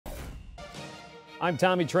I'm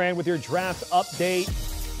Tommy Tran with your draft update.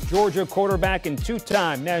 Georgia quarterback and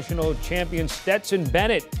two-time national champion Stetson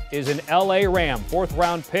Bennett is an LA Ram,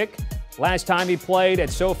 fourth-round pick. Last time he played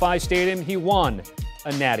at SoFi Stadium, he won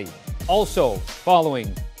a natty. Also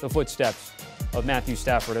following the footsteps of Matthew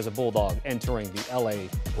Stafford as a Bulldog entering the LA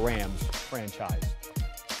Rams franchise.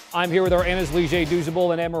 I'm here with our Anna's Lige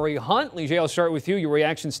Duzable and Emery Hunt. Lige, I'll start with you. Your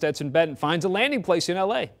reaction, Stetson Bennett finds a landing place in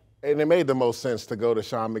LA. And it made the most sense to go to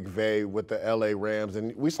Sean McVay with the LA Rams.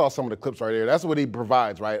 And we saw some of the clips right there. That's what he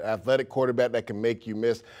provides, right? Athletic quarterback that can make you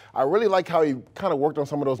miss. I really like how he kind of worked on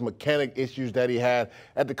some of those mechanic issues that he had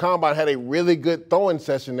at the Combine, had a really good throwing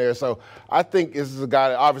session there. So I think this is a guy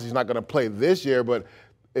that obviously is not going to play this year, but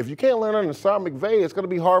if you can't learn under Sean McVay, it's going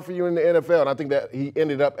to be hard for you in the NFL. And I think that he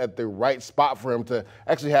ended up at the right spot for him to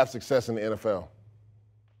actually have success in the NFL.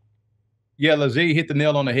 Yeah, Leger hit the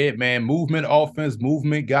nail on the head, man. Movement, offense,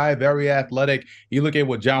 movement guy, very athletic. You look at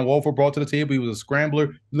what John Wolford brought to the table. He was a scrambler.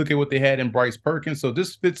 You look at what they had in Bryce Perkins. So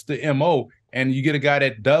this fits the MO, and you get a guy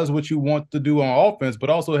that does what you want to do on offense, but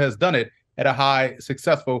also has done it at a high,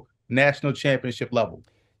 successful national championship level.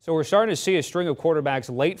 So we're starting to see a string of quarterbacks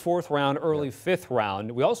late fourth round, early fifth round.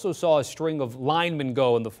 We also saw a string of linemen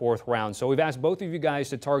go in the fourth round. So we've asked both of you guys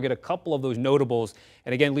to target a couple of those notables.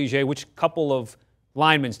 And again, Lige, which couple of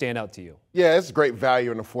linemen stand out to you? Yeah, it's great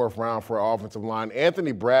value in the fourth round for an offensive line.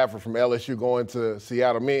 Anthony Bradford from LSU going to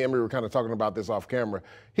Seattle. Me and Emery were kind of talking about this off camera.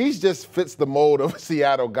 He just fits the mold of a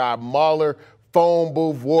Seattle guy. Mauler, phone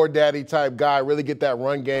booth, war daddy type guy. Really get that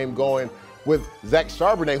run game going with Zach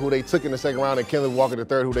Charbonnet, who they took in the second round, and Kenneth Walker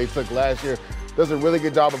III, who they took last year. Does a really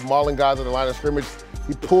good job of mauling guys at the line of scrimmage.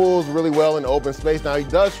 He pulls really well in open space. Now, he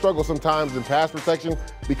does struggle sometimes in pass protection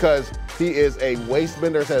because he is a waist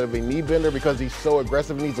bender instead of a knee bender because he's so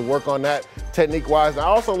aggressive. He needs to work on that technique-wise. I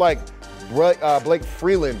also like Blake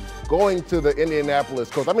Freeland going to the Indianapolis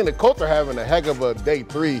Colts. I mean, the Colts are having a heck of a day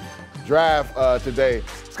 3 draft today.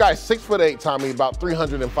 This guy's 6'8", Tommy, about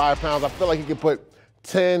 305 pounds. I feel like he could put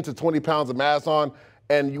 10 to 20 pounds of mass on,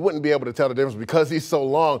 and you wouldn't be able to tell the difference because he's so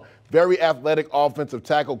long. Very athletic offensive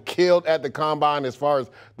tackle, killed at the Combine as far as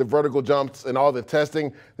the vertical jumps and all the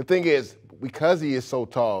testing. The thing is, because he is so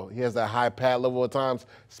tall, he has that high pad level at times.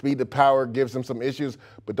 Speed to power gives him some issues.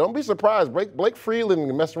 But don't be surprised. Blake Freeland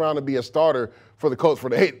can mess around and be a starter for the Colts for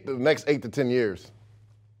the next 8 to 10 years.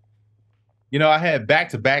 You know, I had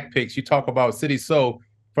back-to-back picks. You talk about City So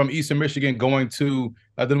from Eastern Michigan going to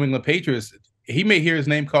the New England Patriots. He may hear his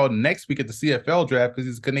name called next week at the CFL draft because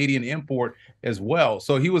he's a Canadian import as well.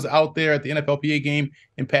 So he was out there at the NFLPA game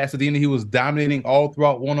in Pasadena. He was dominating all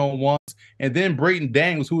throughout one-on-ones. And then Brayden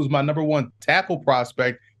Daniels, who was my #1 tackle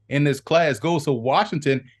prospect in this class, goes to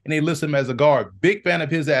Washington, and they list him as a guard. Big fan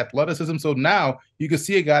of his athleticism. So now you can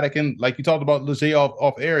see a guy that can, like you talked about Leger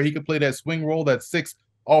off air, he could play that swing role, that 6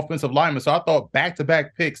 offensive lineman. So I thought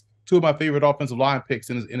back-to-back picks, 2 of my favorite offensive line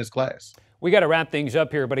picks in his class. We got to wrap things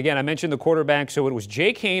up here, but again, I mentioned the quarterback, so it was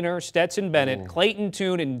Jake Haener, Stetson Bennett, Clayton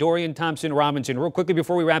Tune, and Dorian Thompson-Robinson. Real quickly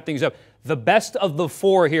before we wrap things up, the best of the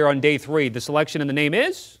 4 here on day 3. The selection and the name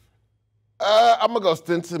is? I'm going to go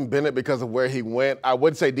Stetson Bennett because of where he went. I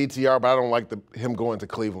would say DTR, but I don't like him going to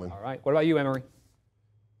Cleveland. All right. What about you, Emery?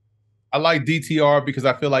 I like DTR because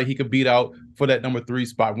I feel like he could beat out for that #3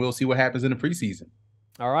 spot. We'll see what happens in the preseason.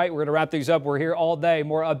 All right, we're going to wrap things up. We're here all day.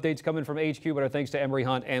 More updates coming from HQ, but our thanks to Emery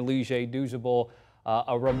Hunt and Lige Duzable.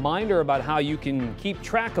 A reminder about how you can keep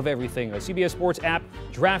track of everything. A CBS Sports app,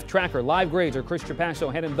 Draft Tracker, live grades, or Chris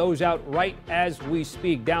Trapasso handing those out right as we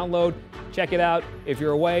speak. Download, check it out. If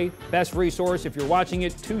you're away, best resource. If you're watching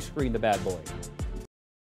it, 2-screen the bad boy.